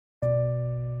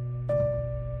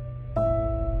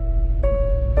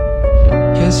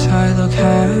Yes, I look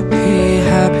happy,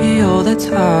 happy all the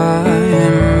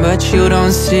time, but you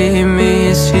don't see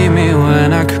me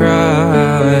when I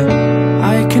cry.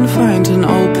 I can find an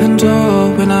open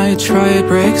door. When I try it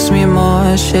breaks me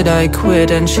more. Should I quit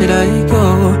and should I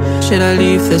go? Should I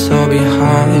leave this all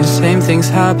behind? Same things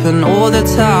happen all the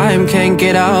time. Can't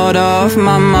get out of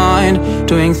my mind.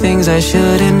 Doing things I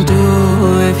shouldn't do.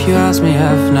 If you ask me, I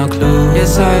have no clue.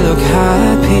 Yes, I look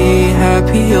happy,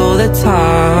 happy all the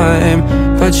time,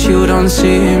 but you don't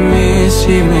see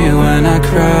me when I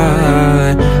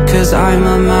cry. Cause I'm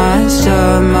a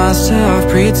master of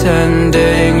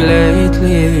pretending.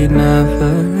 Lately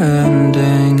never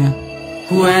ending.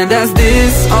 When does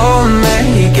this all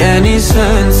make any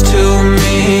sense to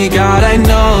me? God, I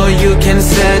know you can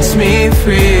set me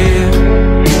free.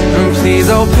 Please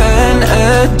open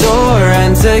a door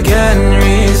and again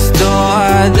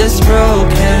restore this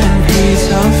broken piece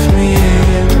of me.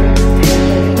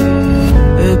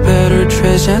 A better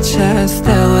treasure chest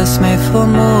that was made for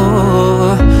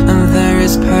more, and there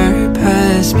is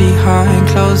purpose behind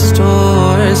closed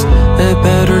doors. A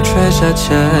better treasure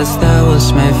chest that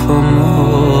was made for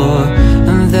more,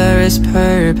 and there is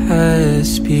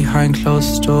purpose behind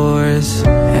closed doors.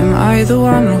 Am I the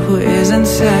one who is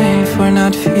insane for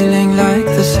not feeling like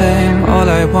the same? All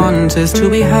I want is to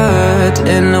be heard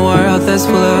in a world that's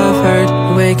full of hurt.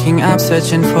 Waking up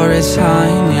searching for a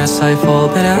sign. Yes, I fall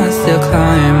but I still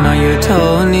climb. Now you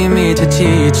don't need me to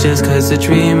teach, just cause the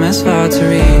dream is hard to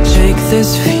reach. Take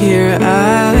this fear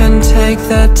and take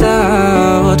that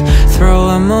doubt. Throw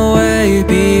them away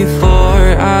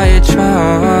before I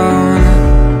drown.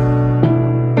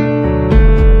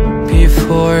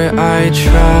 Before I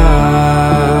drown.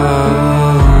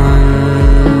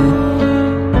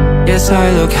 Yes,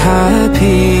 I look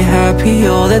happy, happy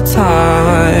all the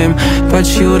time, but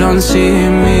you don't see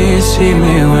me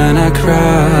when I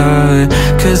cry.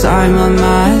 Cause I'm a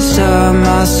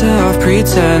master of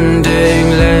pretending.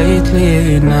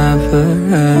 Lately never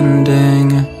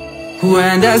ending.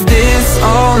 When does this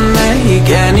all make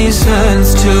any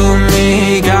sense to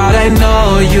me? God, I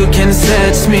know you can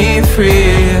set me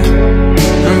free.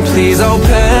 Please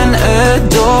open a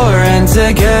door and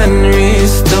again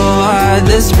restore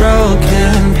this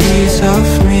broken piece of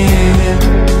me.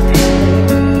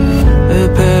 A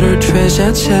better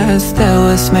treasure chest that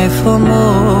was made for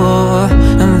more,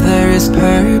 and there is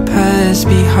purpose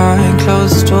behind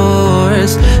closed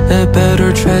doors. A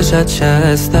better treasure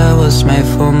chest that was made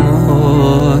for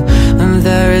more, and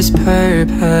there is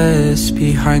purpose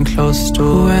behind closed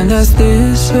doors. When does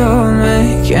this all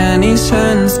make any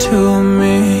sense to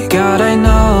me? God, I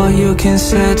know you can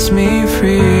set me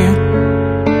free.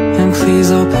 And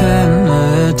please open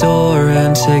the door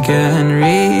and again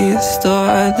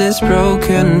restore this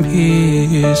broken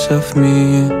piece of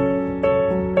me.